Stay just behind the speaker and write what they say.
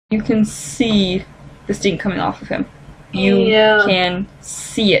You can see the steam coming off of him. You can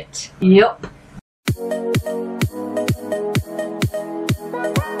see it. Yep.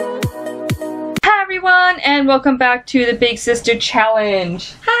 Hi everyone, and welcome back to the Big Sister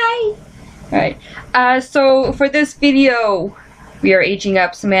Challenge. Hi. Alright, so for this video, we are aging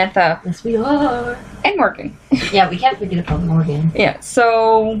up Samantha. Yes, we are. And Morgan. Yeah, we can't forget about Morgan. Yeah,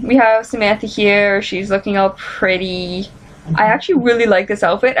 so we have Samantha here. She's looking all pretty. I actually really like this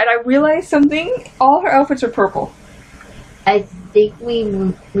outfit, and I realized something. All her outfits are purple. I think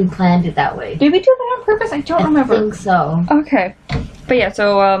we planned it that way. Did we do that on purpose? I don't remember. I think so. Okay. But yeah,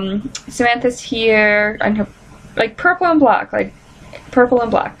 so Samantha's here, and her, like, purple and black.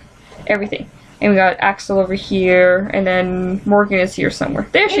 Everything. And we got Axel over here, and then Morgan is here somewhere.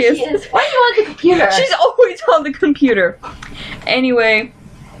 There she is. Why are you on the computer? She's always on the computer. Anyway,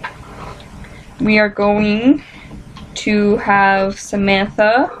 we are going to have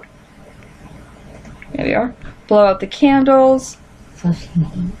Samantha, there we are, blow out the candles,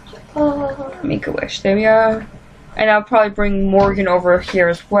 make a wish, there we are, and I'll probably bring Morgan over here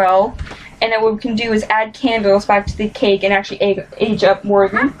as well, and then what we can do is add candles back to the cake and actually age up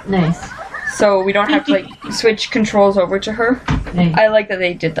Morgan. Nice. So we don't have to, like, switch controls over to her. Nice. I like that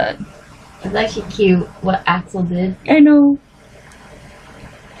they did that. It's actually cute what Axel did. I know.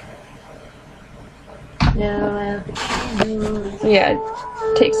 Yeah,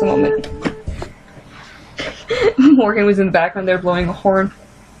 it takes a moment. Morgan was in the background there blowing a horn.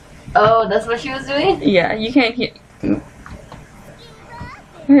 Oh, that's what she was doing? Yeah, you can't hear.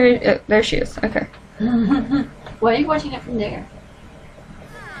 There she is. Okay. Why are you watching it from there?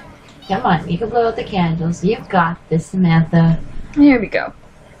 Come on, you can blow out the candles. You've got this, Samantha. Here we go.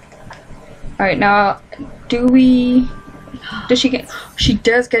 Alright, now, does she get... She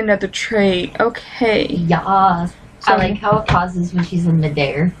does get another trait. Okay. Yes. I like how it pauses when she's in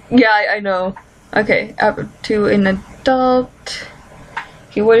midair. Yeah, I know. Okay, up to an adult.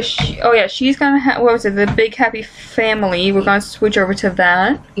 Okay, what is she? Oh yeah, she's gonna have, what was it, the Big Happy Family. We're gonna switch over to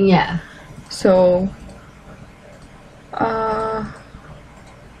that. Yeah. So, oh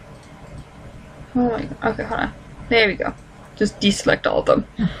my, okay, hold on. There we go. Just deselect all of them.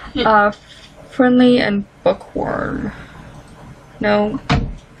 Friendly and bookworm. No.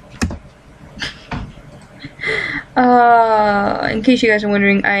 In case you guys are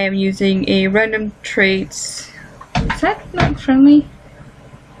wondering, I am using a random traits. Is that not friendly?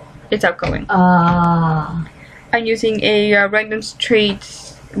 It's outgoing. I'm using a random trait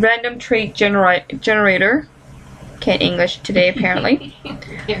generator. Can't English today, apparently.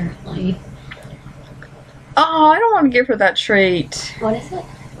 Apparently. Oh, I don't want to give her that trait. What is it?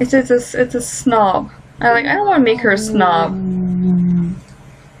 It's a snob. I don't want to make her a snob.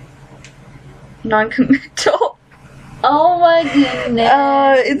 Non-committal. Oh my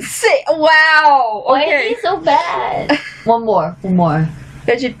goodness. Insane. Wow. Okay. Why is he so bad? One more.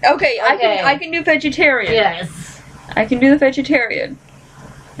 Okay, I can do vegetarian. Yes. I can do the vegetarian.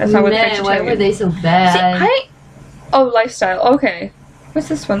 That's not what vegetarian. Why were they so bad? Oh, lifestyle. Okay. What's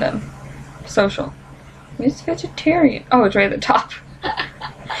this one then? Social. It's vegetarian. Oh, it's right at the top.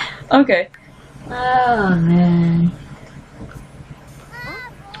 Okay. Oh man.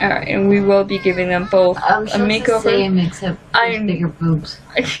 Alright, and we will be giving them both a makeover. It's the same except bigger boobs.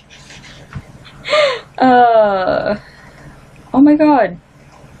 Oh my god.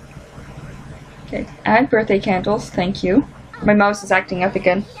 Okay, add birthday candles, thank you. My mouse is acting up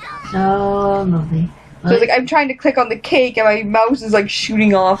again. Oh, lovely. So it's like I'm trying to click on the cake and my mouse is like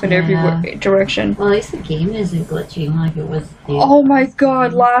shooting off in every direction. Well, at least the game isn't glitching like it was. Oh my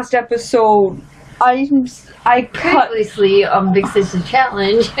god, last episode. I cut. Previously on Big Sister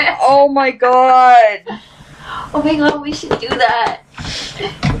Challenge. Oh my god. Oh my god, we should do that.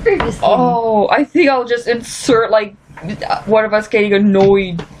 Previously. Oh, I think I'll just insert like one of us getting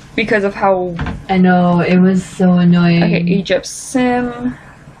annoyed because of how. I know, it was so annoying. Okay, Egypt Sim.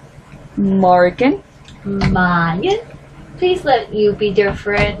 Morgan. Please let you be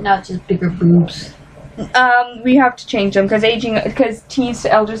different, not just bigger boobs. We have to change them because teens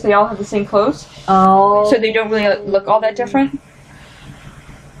to elders, they all have the same clothes. Oh. So they don't really look all that different.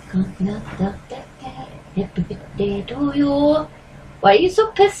 Why are you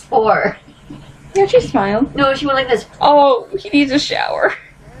so pissed for? Yeah, she smiled. No, she went like this. Oh, he needs a shower.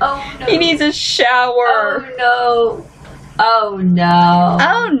 Oh no. He needs a shower. Oh no. Oh no.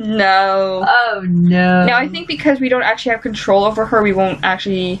 Oh no. Oh no. Now I think because we don't actually have control over her, we won't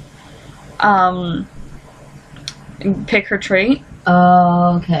actually pick her trait.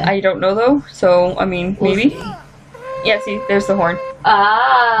 Oh, okay. I don't know though, so I mean maybe. Yeah, see, there's the horn.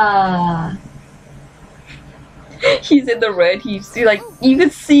 Ah. He's in the red. He's like, you can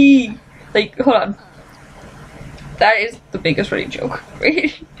see. Like, hold on. That is the biggest running joke,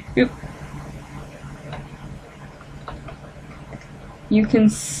 right? You can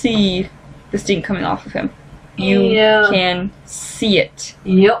see the steam coming off of him. You can see it.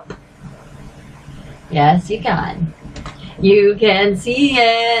 Yep. Yes, you can. You can see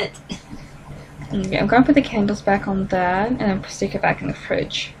it. Okay, I'm gonna put the candles back on that and then stick it back in the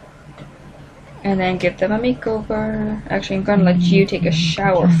fridge. And then give them a makeover. Actually, I'm gonna let you take a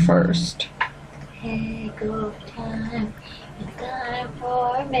shower first. Makeover time. It's time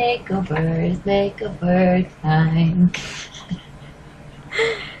for makeovers. Makeover time.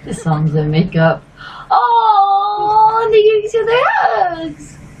 The songs that make up. Oh, they gave each other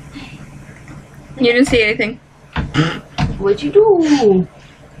hugs. You didn't see anything. What'd you do?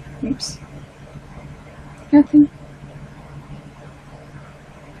 Oops. Nothing.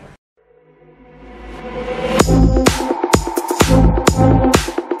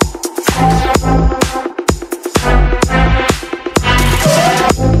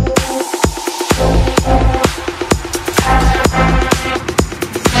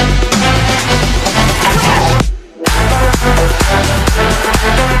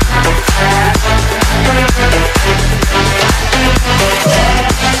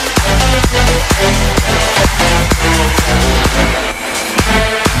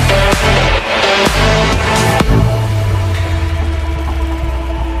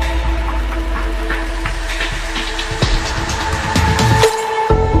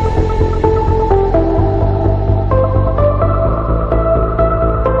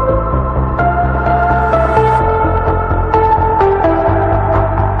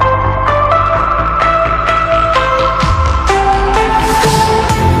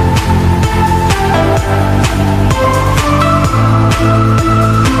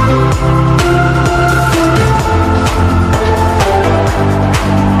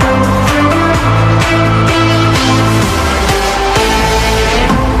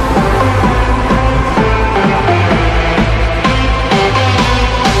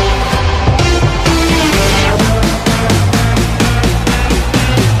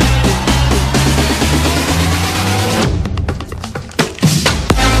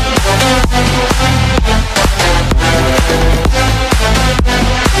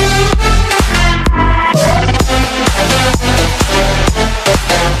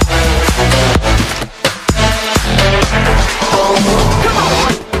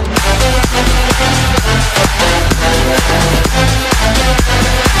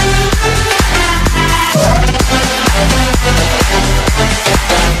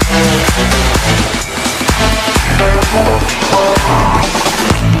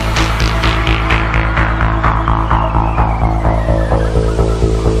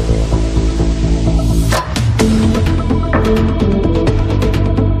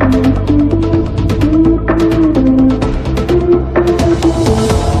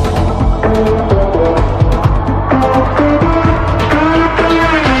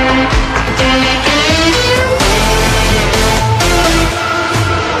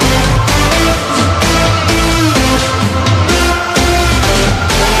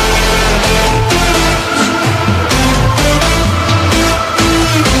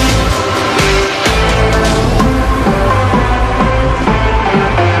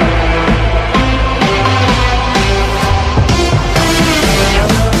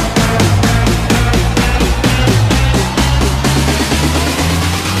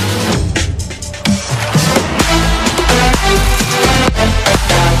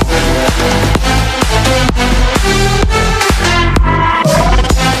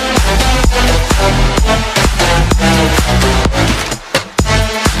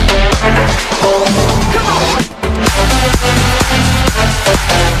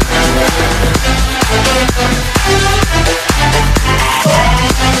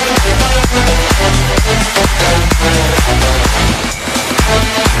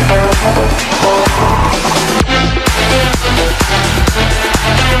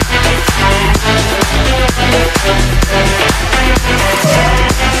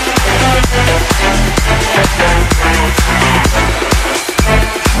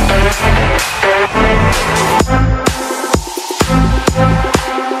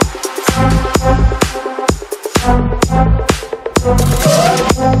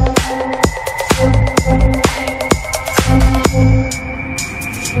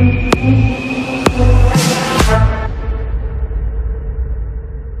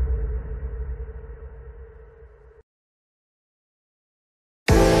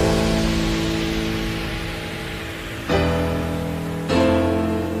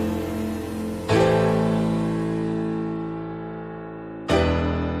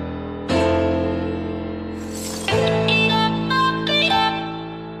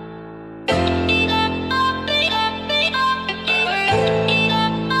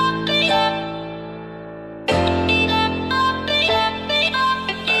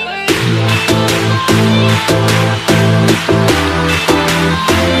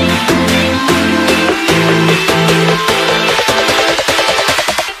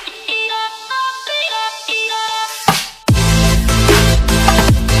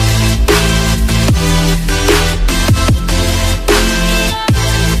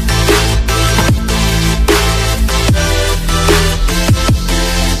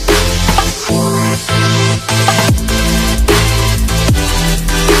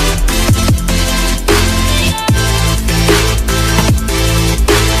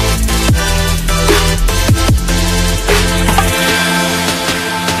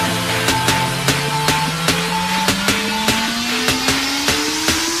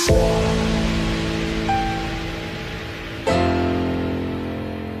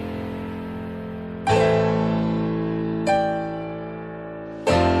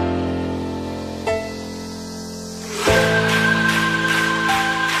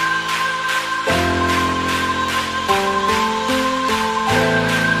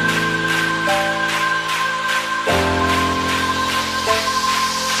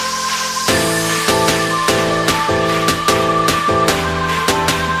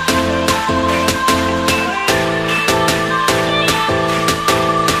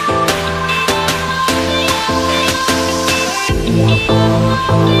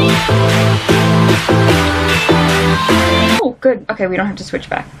 Okay, we don't have to switch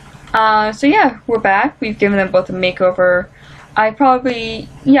back. So yeah, we're back. We've given them both a makeover. I've already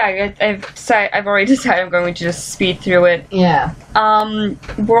decided I'm going to just speed through it. Yeah.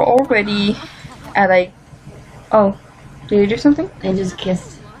 We're already at like, oh, did you do something? I just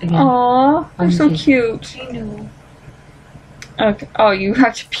kissed again. Aww, they're so cute. I know. Okay. Oh, you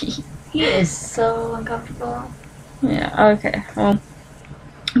have to pee. He is so uncomfortable. Yeah. Okay. Well,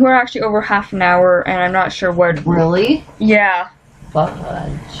 we're actually over half an hour, and I'm not sure what. Really? Yeah.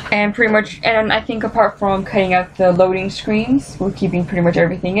 Fudge. And pretty much, and I think apart from cutting out the loading screens, we're keeping pretty much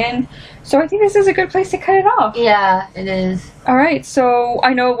everything in. So I think this is a good place to cut it off. Yeah, it is. Alright, so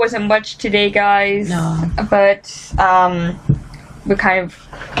I know it wasn't much today, guys. No. But, we're kind of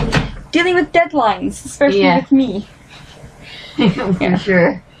dealing with deadlines, especially with me. For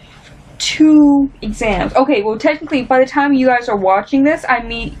sure. 2 exams. Okay, well technically, by the time you guys are watching this,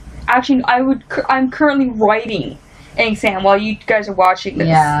 I'm currently writing an exam while you guys are watching this.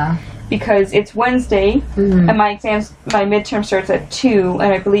 Yeah. Because it's Wednesday, and my midterm starts at 2,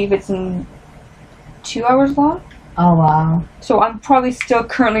 and I believe it's in 2 hours long. Oh, wow. So I'm probably still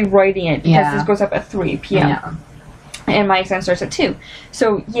currently writing it, because this goes up at 3 p.m. Yeah. And my exam starts at 2.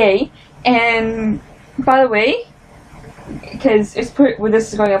 So, yay. And, by the way, because this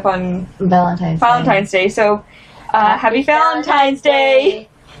is going up on Valentine's Day, so, happy Valentine's Day!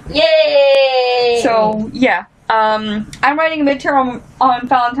 Yay! So, yeah. I'm writing a midterm on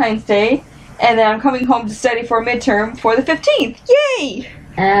Valentine's Day, and then I'm coming home to study for a midterm for the 15th. Yay!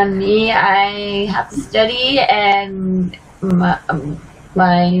 And me, I have to study, and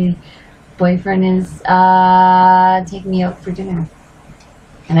my boyfriend is taking me out for dinner.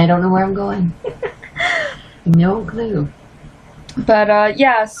 And I don't know where I'm going. No clue. But,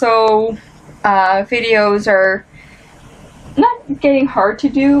 yeah, so, videos are not getting hard to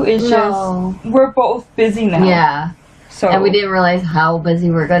do, it's just we're both busy now. Yeah. So and we didn't realize how busy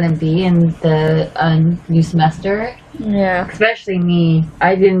we're gonna be in the new semester. Yeah. Especially me.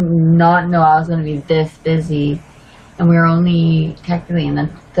 I did not know I was gonna be this busy. And we were only technically in the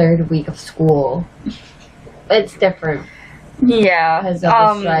 3rd week of school. It's different. Yeah. Because of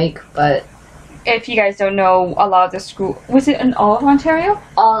the strike, but if you guys don't know, a lot of the school... Was it in all of Ontario?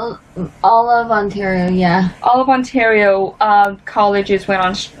 All of Ontario, yeah. All of Ontario, colleges went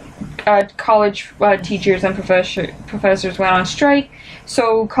on... college teachers and professors went on strike,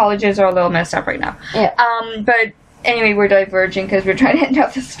 so colleges are a little messed up right now. Yeah. But anyway, we're diverging because we're trying to end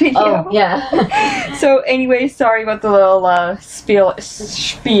up this video. Oh, yeah. So anyway, sorry about the little spiel at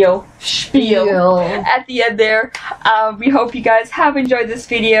the end there. We hope you guys have enjoyed this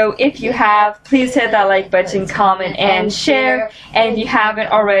video. If you have, please hit that like button, comment, and share. And if you haven't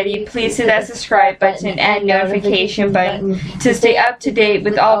already, please hit that subscribe button and notification button to stay up to date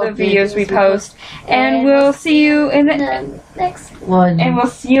with all the videos we post. And we'll see you in the next one. And we'll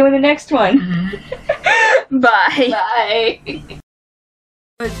see you in the next one. Bye. Bye.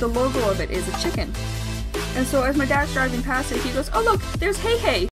 But the logo of it is a chicken. And so as my dad's driving past it, he goes, "Oh look, there's Hey Hey."